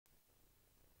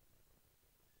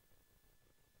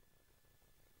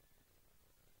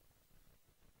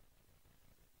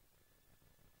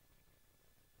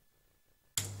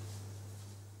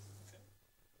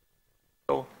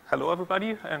Hello,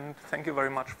 everybody, and thank you very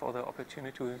much for the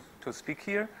opportunity to speak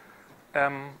here.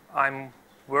 I'm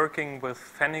working with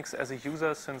Phoenix as a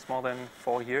user since more than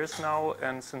 4 years now,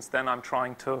 and since then I'm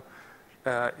trying to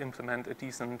implement a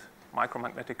decent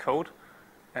micromagnetic code.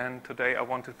 And today I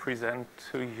want to present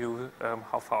to you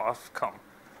how far I've come.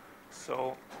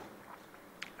 So,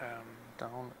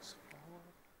 down is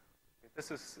forward.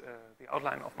 This is the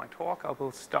outline of my talk. I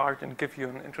will start and give you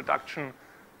an introduction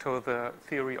to the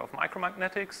theory of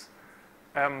micromagnetics.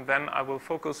 Then I will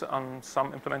focus on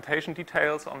some implementation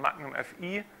details on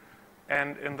magnum.fe.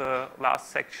 And in the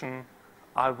last section,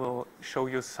 I will show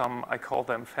you some, I call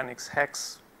them Phoenix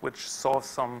hacks, which solve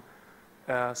some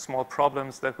small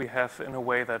problems that we have in a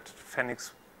way that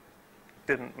Phoenix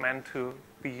didn't meant to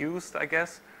be used, I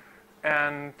guess.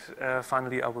 And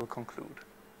finally, I will conclude.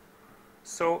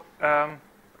 So,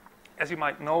 as you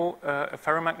might know, a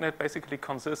ferromagnet basically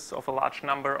consists of a large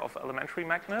number of elementary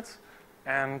magnets,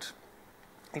 and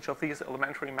each of these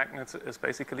elementary magnets is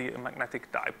basically a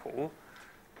magnetic dipole,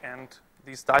 and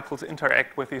these dipoles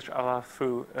interact with each other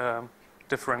through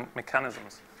different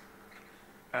mechanisms.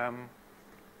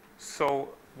 So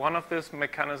one of this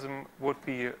mechanism would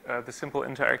be the simple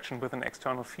interaction with an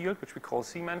external field, which we call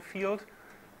Zeeman field.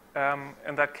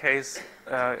 In that case,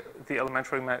 the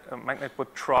elementary magnet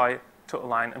would try to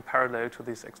align in parallel to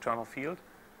this external field.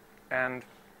 And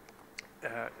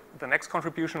the next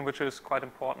contribution, which is quite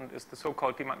important, is the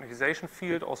so-called demagnetization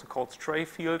field, also called stray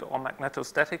field or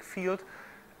magnetostatic field.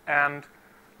 And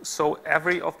so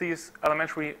every of these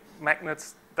elementary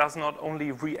magnets does not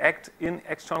only react in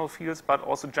external fields, but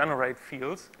also generate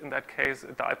fields, in that case,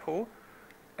 a dipole.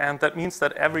 And that means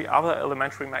that every other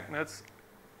elementary magnet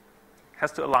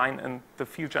has to align in the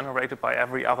field generated by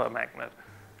every other magnet,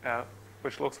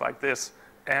 which looks like this.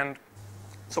 And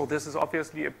so this is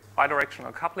obviously a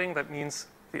bidirectional coupling. That means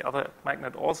the other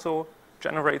magnet also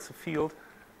generates a field.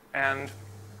 And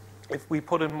if we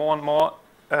put in more and more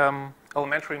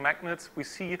elementary magnets, we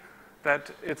see that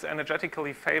it's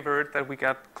energetically favored that we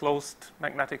get closed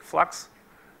magnetic flux.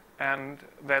 And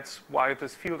that's why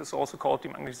this field is also called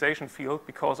demagnetization field,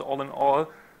 because all in all,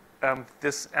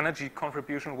 this energy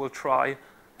contribution will try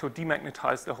to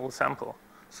demagnetize the whole sample.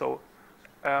 So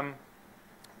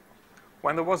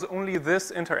when there was only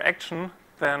this interaction,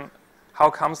 then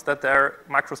how comes that there are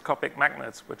microscopic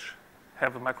magnets which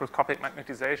have a microscopic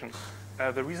magnetization?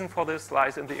 The reason for this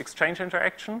lies in the exchange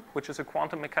interaction, which is a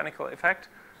quantum mechanical effect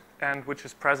and which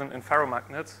is present in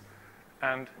ferromagnets.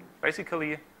 And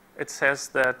basically, it says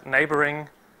that neighboring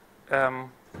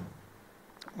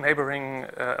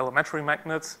elementary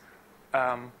magnets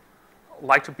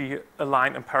like to be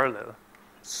aligned in parallel.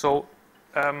 So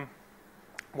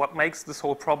what makes this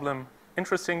whole problem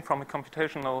interesting from a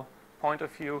computational point of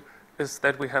view is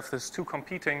that we have these two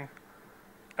competing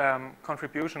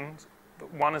contributions.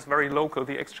 One is very local,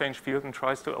 the exchange field, and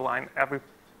tries to align every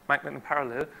magnet in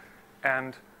parallel.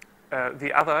 And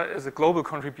the other is a global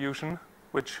contribution,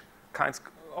 which kind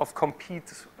of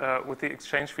competes with the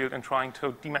exchange field in trying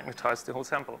to demagnetize the whole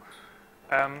sample.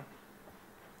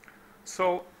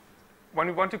 So when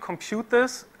we want to compute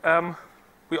this,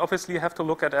 we obviously have to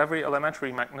look at every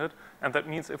elementary magnet. And that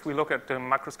means if we look at the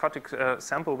macroscopic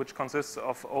sample, which consists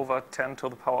of over 10 to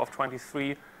the power of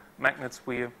 23 magnets,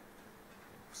 we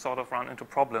sort of run into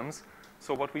problems.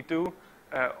 So what we do,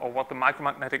 or what the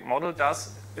micromagnetic model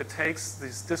does, it takes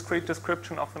this discrete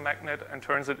description of the magnet and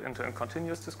turns it into a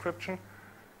continuous description.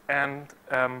 And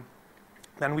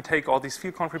then we take all these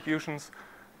field contributions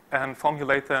and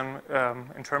formulate them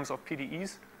in terms of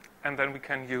PDEs. And then we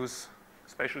can use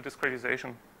spatial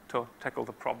discretization to tackle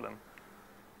the problem.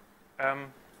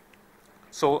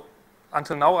 So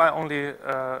until now, I only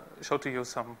showed to you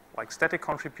some like static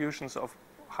contributions of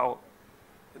how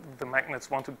the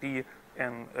magnets want to be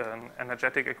in an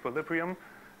energetic equilibrium.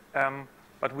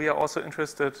 But we are also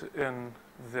interested in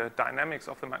the dynamics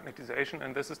of the magnetization,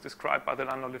 and this is described by the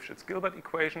Landau-Lifshitz-Gilbert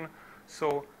equation.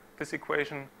 So this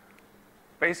equation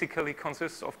basically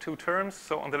consists of two terms.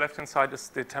 So on the left-hand side is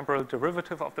the temporal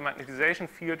derivative of the magnetization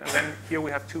field, and then here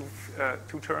we have two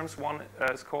terms. One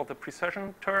is called the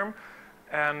precession term,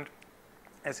 and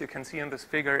as you can see in this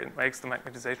figure, it makes the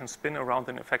magnetization spin around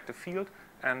an effective field.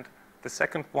 And the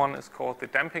second one is called the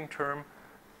damping term,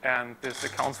 and this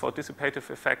accounts for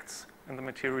dissipative effects in the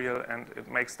material, and it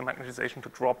makes the magnetization to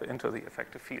drop into the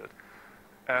effective field.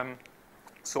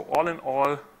 So all in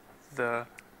all, the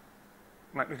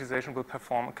magnetization will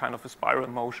perform a kind of a spiral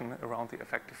motion around the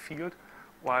effective field,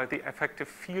 while the effective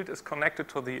field is connected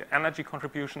to the energy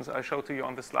contributions I showed to you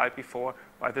on the slide before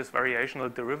by this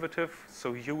variational derivative.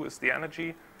 So U is the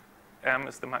energy, M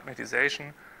is the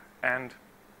magnetization, and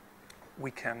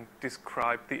we can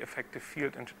describe the effective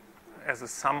field as a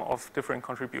sum of different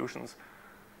contributions,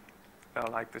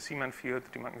 like the Zeeman field,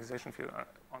 the demagnetization field,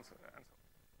 and so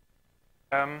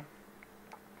on.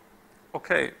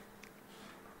 Okay.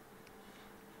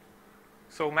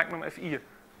 So magnum.fe.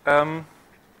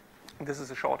 This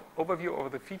is a short overview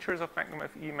of the features of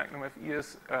magnum.fe. Magnum.fe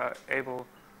is able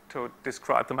to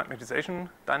describe the magnetization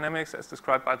dynamics as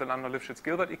described by the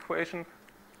Landau-Lifshitz-Gilbert equation,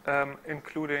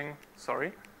 including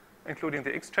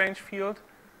the exchange field,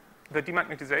 the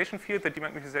demagnetization field. The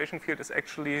demagnetization field is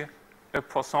actually a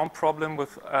Poisson problem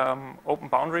with open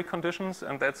boundary conditions,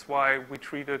 and that's why we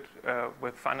treat it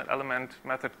with finite element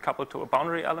method coupled to a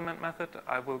boundary element method.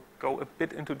 I will go a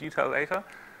bit into detail later.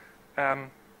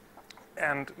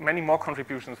 And many more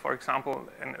contributions, for example,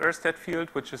 an Ørsted field,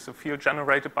 which is a field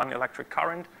generated by an electric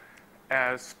current,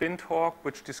 a spin torque,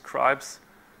 which describes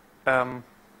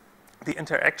the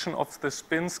interaction of the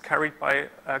spins carried by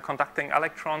conducting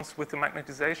electrons with the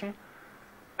magnetization,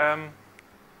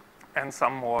 and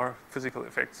some more physical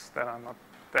effects that are not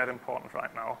that important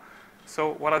right now.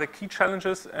 So what are the key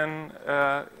challenges in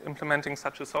implementing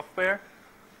such a software?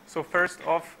 So first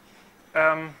off,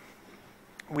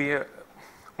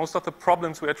 most of the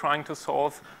problems we are trying to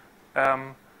solve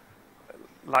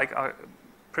like are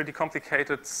pretty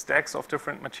complicated stacks of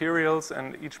different materials,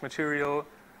 and each material,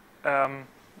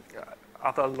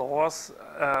 other laws,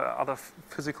 other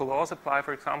physical laws apply.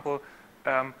 For example,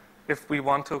 if we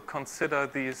want to consider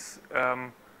these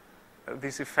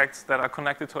effects that are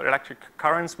connected to electric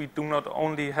currents, we do not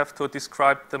only have to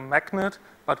describe the magnet,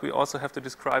 but we also have to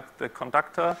describe the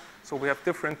conductor. So we have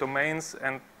different domains,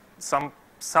 and some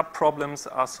sub-problems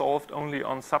are solved only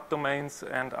on subdomains,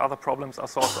 and other problems are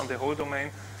solved on the whole domain.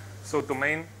 So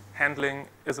domain handling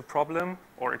is a problem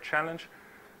or a challenge.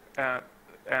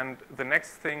 And the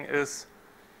next thing is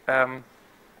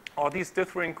all these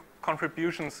differing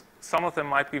contributions, some of them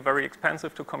might be very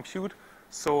expensive to compute.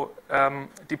 So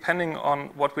depending on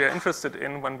what we are interested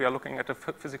in when we are looking at a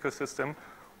physical system,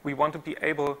 we want to be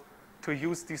able to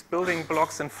use these building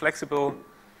blocks and flexible,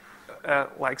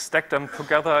 like stack them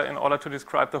together in order to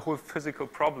describe the whole physical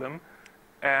problem.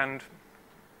 And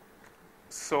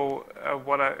so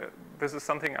this is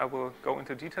something I will go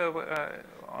into detail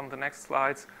on the next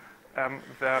slides.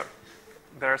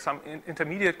 There are some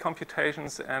intermediate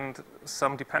computations and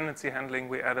some dependency handling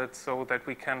we added so that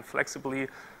we can flexibly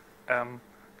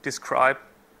describe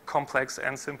complex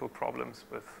and simple problems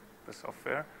with the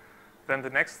software. Then the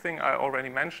next thing I already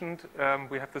mentioned,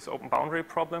 we have this open boundary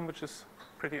problem, which is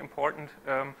pretty important.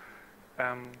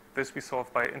 This we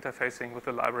solve by interfacing with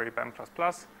the library BAM++.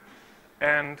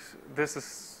 And this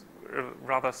is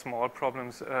rather small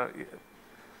problems.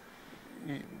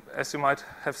 As you might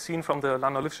have seen from the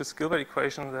Landau-Lifshitz-Gilbert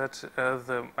equation, that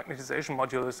the magnetization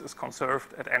modulus is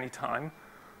conserved at any time.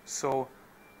 So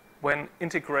when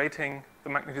integrating the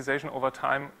magnetization over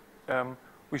time,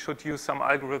 we should use some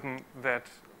algorithm that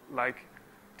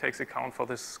takes account for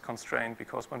this constraint,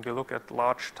 because when we look at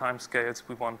large time scales,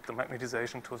 we want the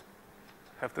magnetization to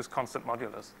have this constant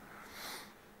modulus.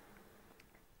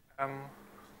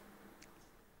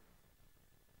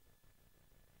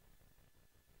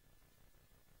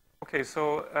 Okay,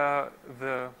 so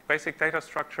the basic data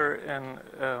structure in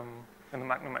the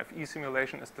magnum.fe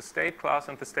simulation is the state class,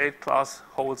 and the state class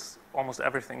holds almost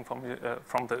everything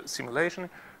from the simulation,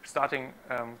 starting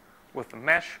with the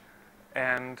mesh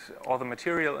and all the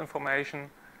material information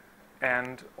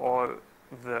and all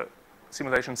the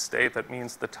simulation state, that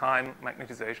means the time,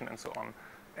 magnetization, and so on.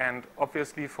 And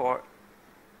obviously for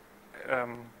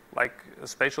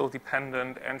spatial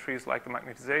dependent entries like the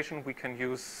magnetization, we can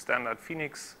use standard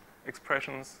Phoenix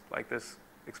expressions like this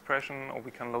expression, or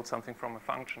we can load something from a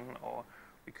function, or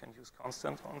we can use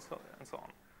constants and so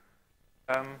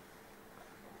on.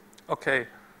 Okay,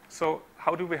 so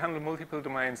how do we handle multiple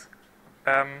domains?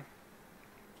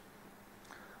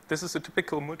 This is a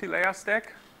typical multi-layer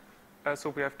stack. So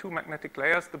we have two magnetic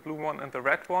layers, the blue one and the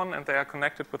red one, and they are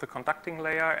connected with a conducting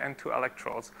layer and two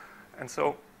electrodes. And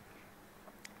so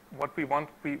what we want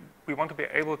to be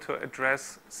able to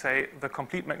address, say, the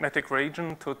complete magnetic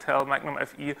region to tell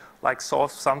magnum.fe,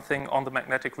 solve something on the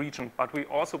magnetic region. But we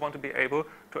also want to be able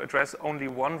to address only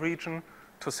one region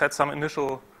to set some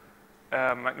initial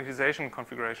magnetization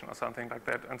configuration or something like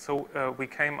that. And so we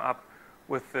came up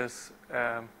with this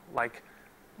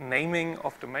naming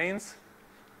of domains.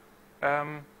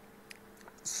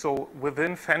 So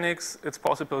within Phoenix, it's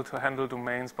possible to handle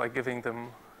domains by giving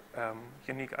them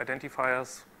unique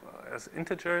identifiers as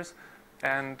integers.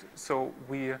 And so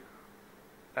we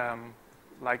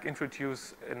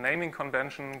introduce a naming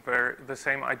convention where the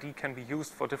same ID can be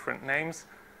used for different names.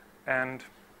 And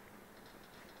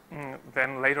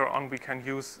then later on we can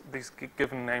use these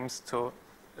given names to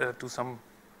do some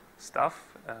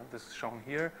stuff. This is shown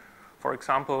here. For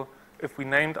example, if we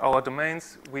named our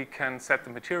domains, we can set the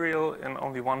material in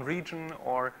only one region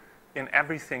or in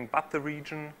everything but the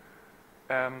region.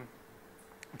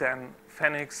 Then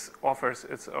Phoenix offers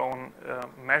its own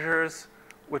measures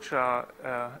which are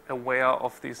aware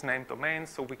of these named domains,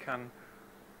 so we can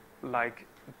like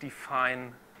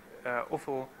define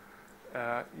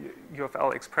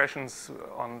UFL expressions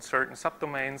on certain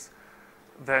subdomains.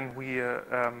 Then we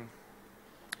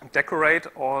decorate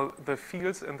all the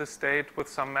fields in the state with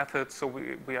some methods, so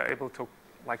we are able to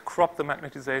like crop the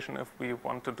magnetization if we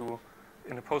want to do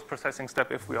in a post-processing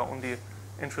step. If we are only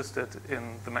interested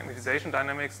in the magnetization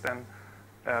dynamics, then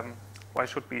why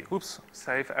should we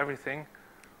save everything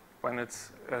when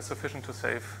it's sufficient to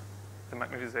save the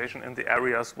magnetization in the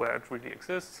areas where it really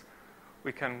exists?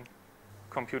 We can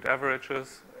compute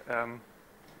averages,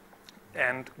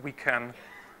 and we can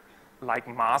like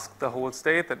mask the whole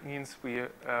state. That means we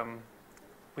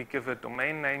give a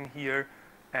domain name here,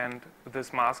 and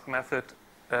this mask method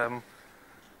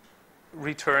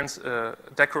returns a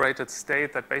decorated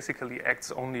state that basically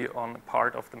acts only on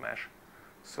part of the mesh.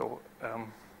 So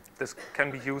this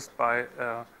can be used by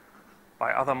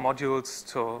other modules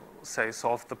to, say,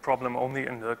 solve the problem only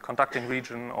in the conducting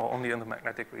region or only in the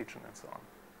magnetic region and so on.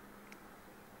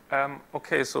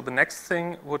 Okay, so the next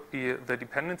thing would be the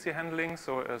dependency handling.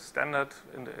 So a standard,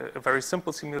 a very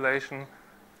simple simulation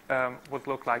would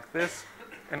look like this.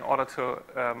 In order to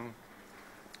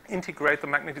integrate the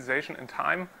magnetization in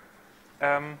time,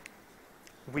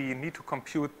 we need to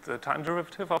compute the time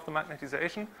derivative of the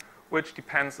magnetization, which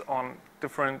depends on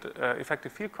different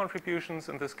effective field contributions.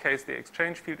 In this case, the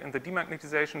exchange field and the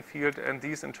demagnetization field, and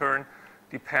these in turn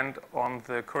depend on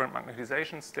the current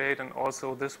magnetization state, and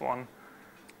also this one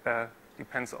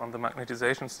depends on the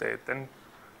magnetization state. Then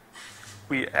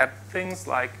we add things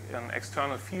like an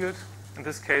external field. In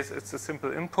this case, it's a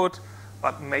simple input,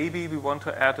 but maybe we want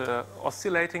to add an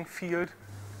oscillating field.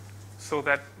 So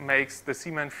that makes the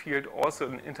Zeeman field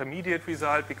also an intermediate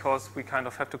result, because we kind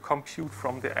of have to compute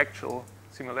from the actual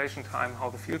simulation time how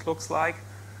the field looks like.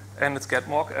 And it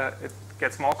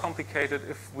gets more complicated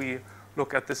if we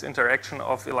look at this interaction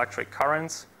of electric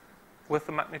currents with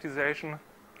the magnetization.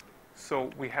 So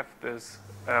we have this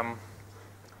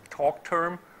torque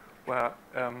term where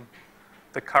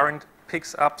the current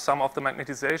picks up some of the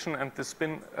magnetization, and the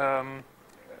spin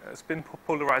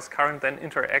polarized current then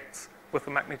interacts with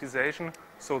the magnetization.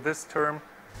 So this term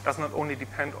does not only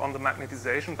depend on the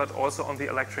magnetization, but also on the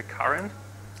electric current.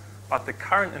 But the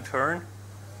current, in turn,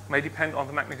 may depend on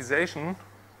the magnetization.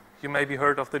 You maybe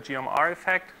heard of the GMR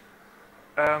effect.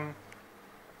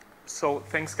 So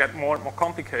things get more and more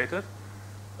complicated.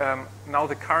 Now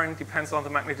the current depends on the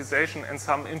magnetization and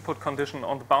some input condition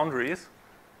on the boundaries.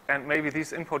 And maybe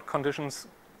these input conditions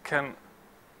can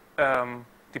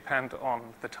depend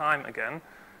on the time again.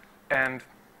 And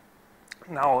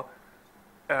now,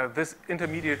 this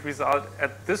intermediate result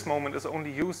at this moment is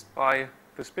only used by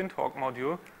the spin torque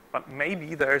module, but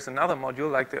maybe there is another module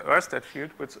like the Ørsted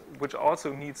field which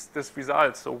also needs this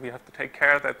result. So we have to take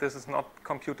care that this is not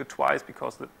computed twice,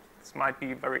 because this might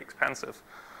be very expensive.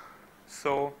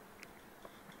 So,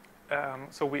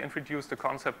 so we introduced a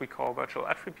concept we call virtual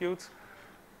attributes.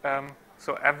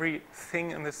 So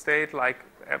everything in the state, like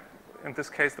in this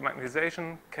case the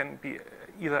magnetization, can be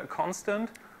either a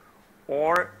constant,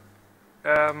 or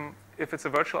if it's a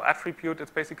virtual attribute,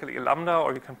 it's basically a lambda,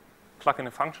 or you can plug in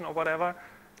a function or whatever.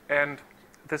 And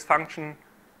this function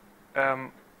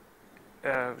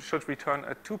should return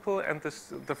a tuple, and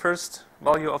the first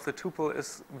value of the tuple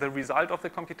is the result of the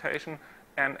computation,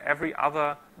 and every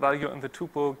other value in the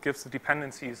tuple gives the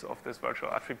dependencies of this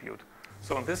virtual attribute.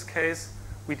 So in this case,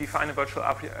 we define a virtual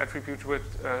attribute which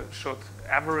should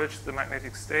average the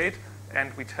magnetic state,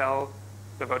 and we tell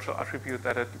the virtual attribute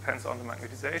that it depends on the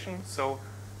magnetization. So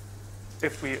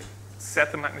if we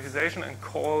set the magnetization and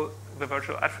call the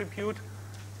virtual attribute,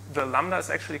 the lambda is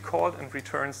actually called and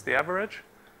returns the average.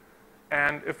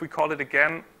 And if we call it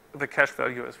again, the cache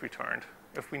value is returned.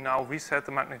 If we now reset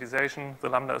the magnetization, the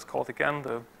lambda is called again,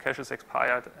 the cache is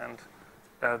expired, and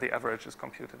the average is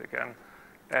computed again.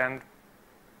 And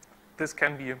this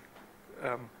can be,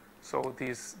 so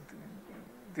these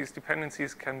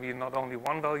dependencies can be not only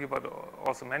one value, but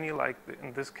also many. Like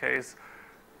in this case,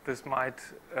 this might,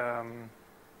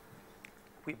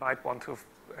 we might want to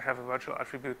have a virtual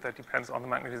attribute that depends on the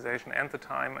magnetization and the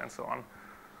time and so on.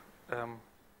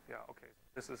 Yeah, okay.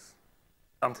 This is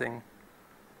something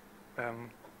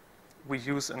we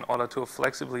use in order to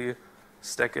flexibly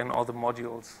stack in all the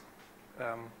modules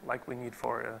like we need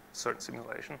for a certain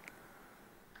simulation.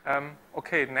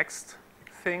 Okay, next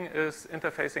thing is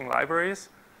interfacing libraries.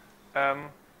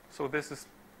 So this is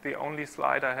the only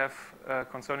slide I have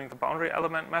concerning the boundary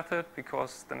element method,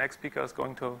 because the next speaker is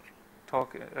going to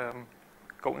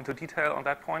go into detail on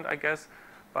that point, I guess.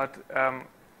 But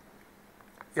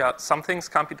yeah, some things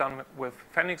can't be done with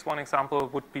Phoenix. One example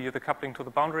would be the coupling to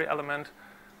the boundary element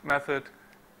method,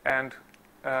 and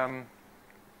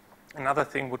another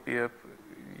thing would be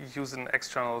use an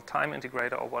external time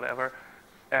integrator or whatever.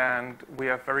 And we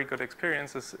have very good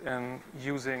experiences in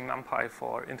using NumPy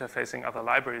for interfacing other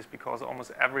libraries, because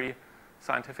almost every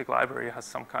scientific library has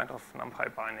some kind of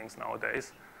NumPy bindings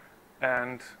nowadays.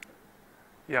 And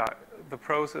yeah, the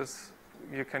pros is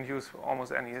you can use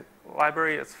almost any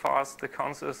library. It's fast. The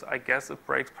cons is, I guess, it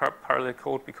breaks parallel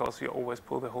code, because you always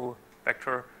pull the whole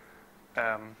vector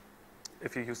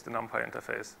if you use the NumPy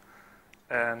interface.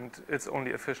 And it's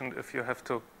only efficient if you have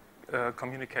to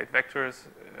communicate vectors.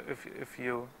 If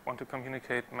you want to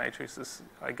communicate matrices,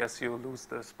 I guess you lose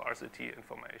the sparsity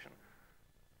information.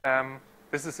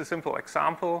 This is a simple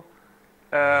example.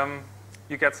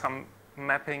 You get some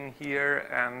mapping here,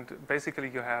 and basically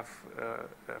you have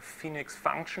a Phoenix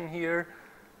function here,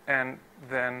 and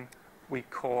then we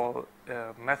call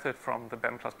a method from the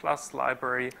BEM++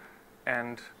 library,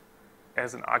 and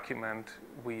as an argument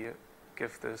we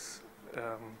give this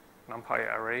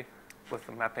NumPy array with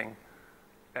the mapping.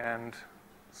 And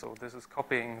so this is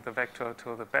copying the vector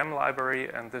to the BEM library,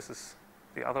 and this is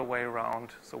the other way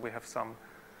around. So we have some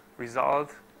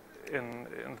result in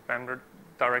the BEM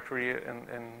directory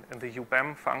in the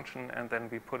ubem function, and then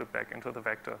we put it back into the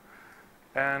vector.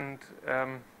 And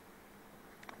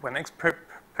when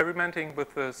experimenting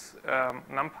with this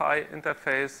NumPy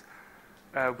interface,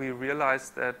 we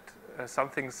realized that some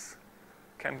things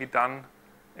can be done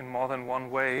in more than one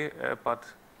way, but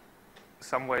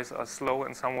some ways are slow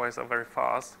and some ways are very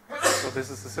fast. So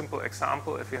this is a simple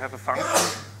example. If you have a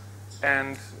function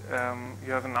and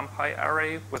you have a NumPy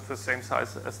array with the same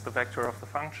size as the vector of the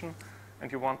function,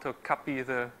 and you want to copy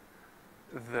the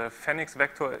Phoenix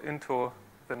vector into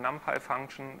the NumPy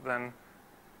function, then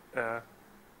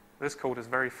this code is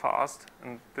very fast,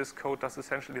 and this code does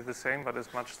essentially the same, but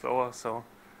it's much slower. So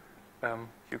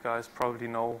you guys probably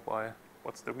know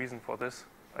what's the reason for this.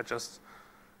 I just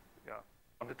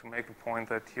wanted to make a point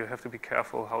that you have to be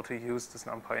careful how to use this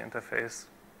NumPy interface.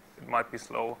 It might be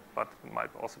slow, but it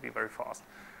might also be very fast.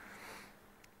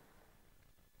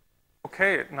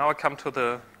 Okay, now I come to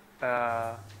the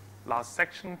last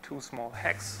section, 2 small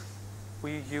hacks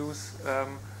we use.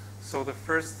 So the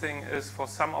first thing is, for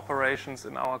some operations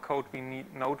in our code, we need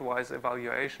node-wise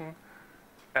evaluation.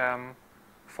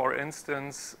 For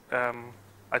instance,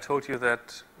 I told you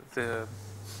that the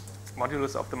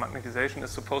modulus of the magnetization is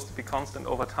supposed to be constant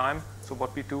over time. So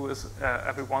what we do is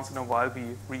every once in a while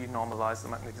we renormalize the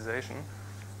magnetization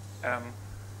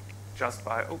just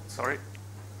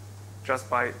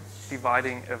by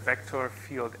dividing a vector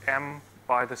field m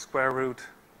by the square root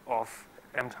of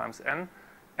m times n,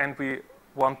 and we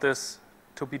want this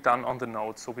to be done on the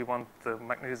node. So we want the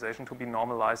magnetization to be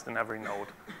normalized in every node.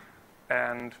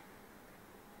 And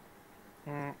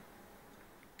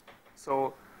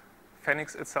so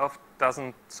Phoenix itself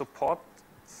doesn't support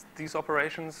these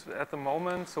operations at the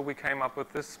moment, so we came up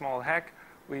with this small hack.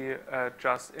 We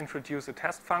just introduce a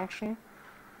test function,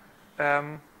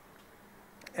 and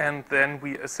then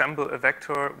we assemble a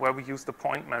vector where we use the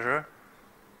point measure.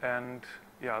 And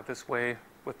yeah, this way,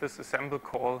 with this assemble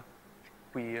call,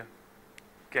 we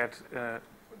get a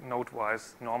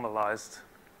node-wise normalized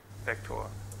vector.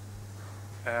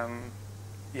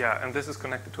 Yeah, and this is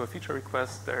connected to a feature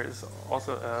request. There is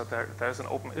also there's an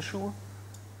open issue,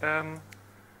 and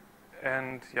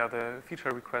yeah, the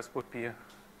feature request would be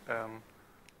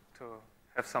to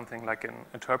have something like an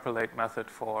interpolate method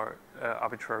for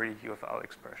arbitrary UFL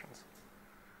expressions.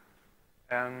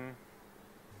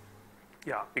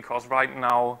 Yeah, because right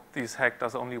now this hack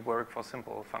does only work for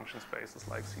simple function spaces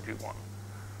like CG1.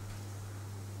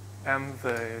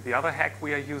 The other hack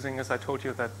we are using is, I told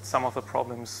you that some of the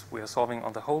problems we are solving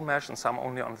on the whole mesh and some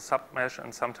only on the sub-mesh,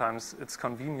 and sometimes it's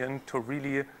convenient to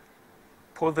really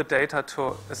pull the data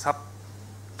to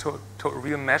a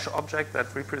real mesh object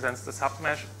that represents the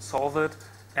sub-mesh, solve it,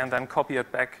 and then copy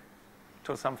it back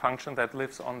to some function that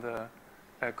lives on the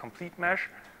complete mesh.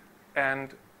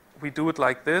 And we do it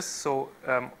like this. So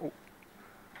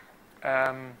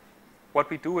what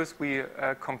we do is we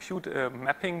compute a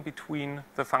mapping between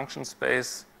the function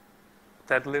space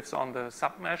that lives on the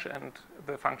submesh and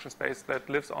the function space that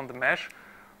lives on the mesh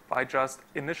by just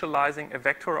initializing a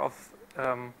vector of,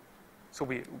 so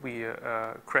we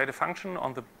create a function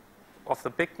on the of the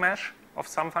big mesh of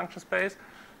some function space,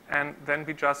 and then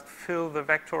we just fill the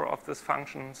vector of these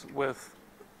functions with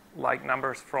like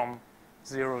numbers from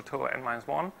 0 to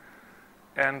n-1,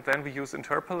 and then we use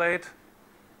interpolate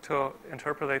to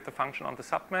interpolate the function on the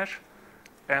submesh,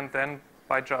 and then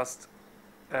by just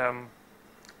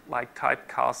like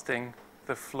typecasting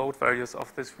the float values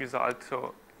of this result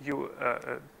to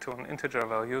an integer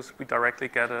values, we directly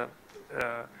get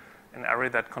an array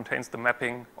that contains the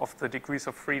mapping of the degrees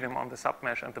of freedom on the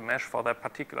submesh and the mesh for that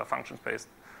particular function space.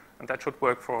 And that should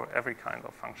work for every kind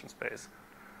of function space.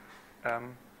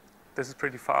 This is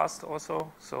pretty fast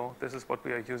also, so this is what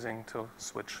we are using to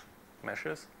switch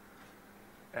meshes.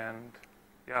 And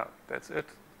yeah, that's it,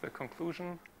 the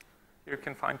conclusion. Here you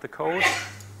can find the code.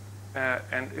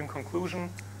 And in conclusion,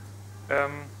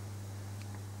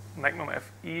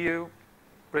 magnum.fe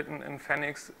written in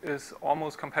Phoenix is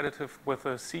almost competitive with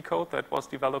the C code that was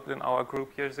developed in our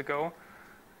group years ago,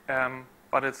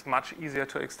 but it's much easier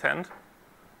to extend.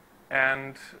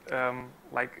 And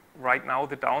like right now,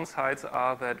 the downsides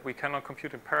are that we cannot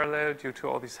compute in parallel due to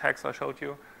all these hacks I showed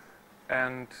you,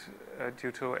 and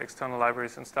due to external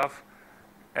libraries and stuff.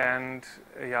 And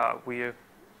yeah, we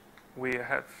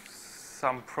have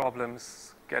some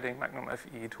problems getting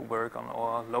magnum.fe to work on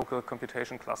our local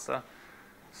computation cluster.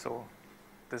 So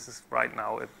this is right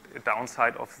now a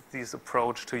downside of this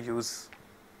approach to use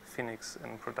Phoenix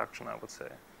in production, I would say.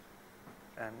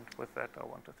 And with that, I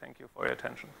want to thank you for your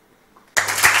attention.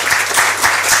 Any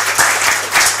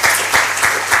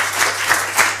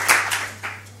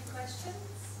questions?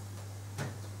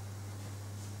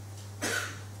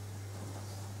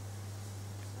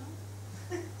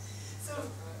 So,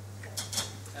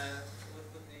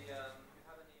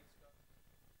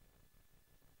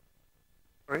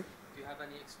 Sorry? Do you have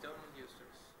any external users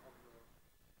of your?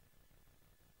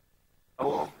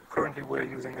 Oh, currently we're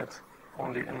using it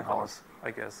only in-house,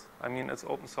 I guess. I mean, it's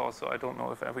open source, so I don't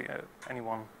know if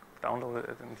anyone downloaded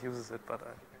it and uses it, but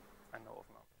I know of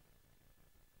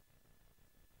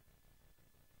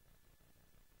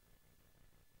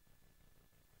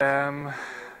none.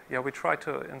 Yeah, we tried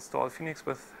to install Phoenix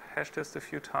with hashdist a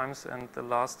few times, and the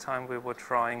last time we were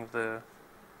trying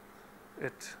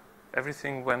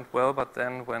everything went well, but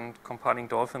then when compiling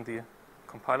Dolphin, the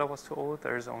compiler was too old.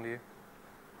 There is only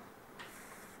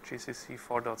GCC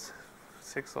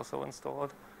 4.6 or so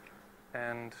installed.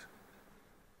 And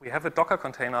we have a Docker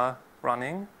container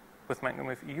running with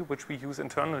magnum.fe, which we use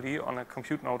internally on a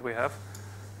compute node we have.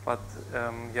 But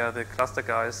yeah, the cluster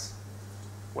guys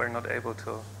were not able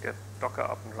to get Docker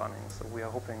up and running. So we are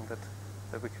hoping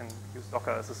that we can use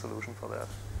Docker as a solution for that.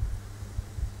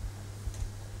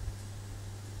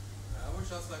 I would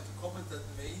just like to comment that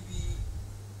maybe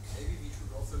we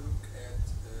should also look at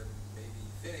maybe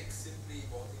Phoenix simply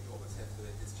wanting to always have the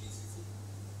latest GCC.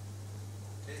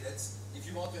 Okay, if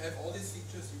you want to have all these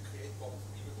features, you create one.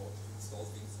 People want to install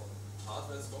things on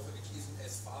hardware and software which isn't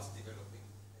as fast developing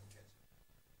and catching.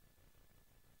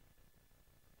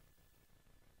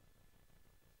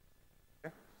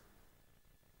 Okay.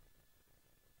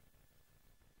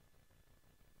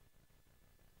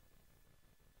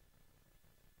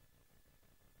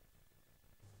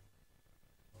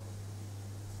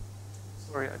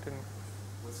 Sorry, I didn't.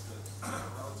 What's the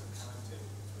relative timetable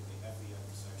between the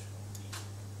FEM section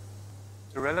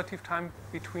and the The relative time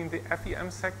between the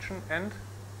FEM section and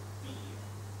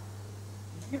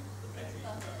BE?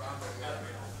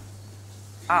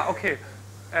 okay.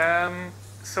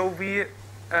 So we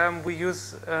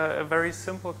use a very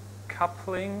simple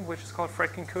coupling, which is called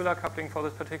Fredkin-Köhler coupling for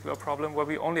this particular problem, where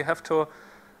we only have to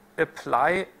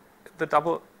apply the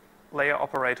double layer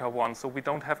operator once. So we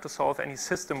don't have to solve any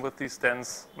system with these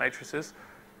dense matrices.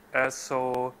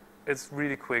 So it's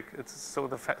really quick. So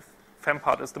the FEM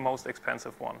part is the most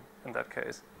expensive one in that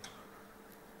case.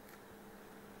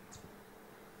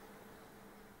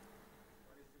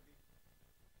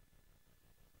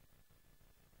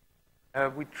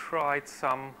 We tried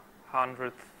some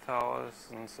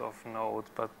 100,000s of nodes,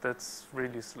 but that's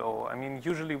really slow. I mean,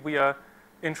 usually we are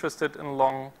interested in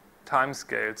long time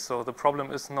scales, so the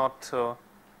problem is not to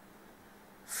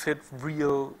fit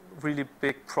really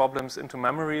big problems into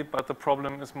memory, but the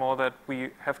problem is more that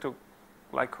we have to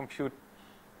like compute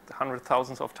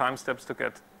 100,000s of time steps to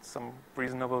get some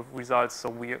reasonable results, so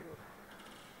we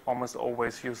almost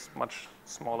always use much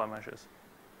smaller meshes.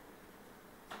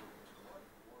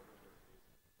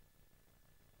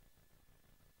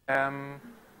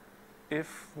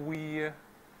 If we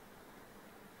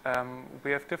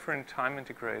have different time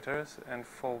integrators, and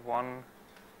for one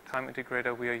time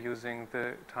integrator we are using,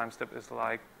 the time step is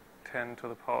like 10 to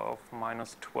the power of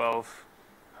minus 12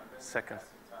 seconds.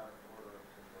 Order of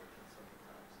conversion, so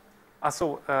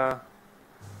So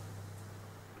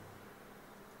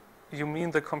you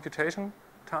mean the computation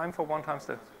time for one time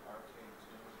step?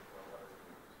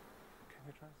 Can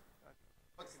you try?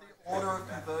 What's the order of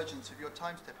convergence of your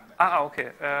time stepping method?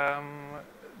 Okay.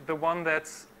 The one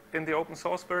that's in the open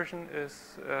source version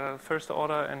is first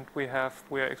order, and we are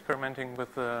experimenting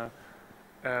with the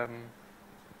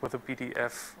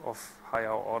BDF of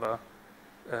higher order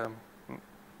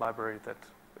library that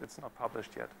it's not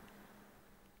published yet.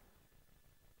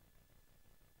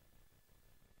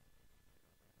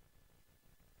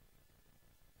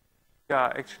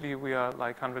 Yeah, actually we are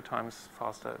like 100 times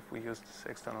faster if we use this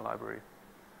external library.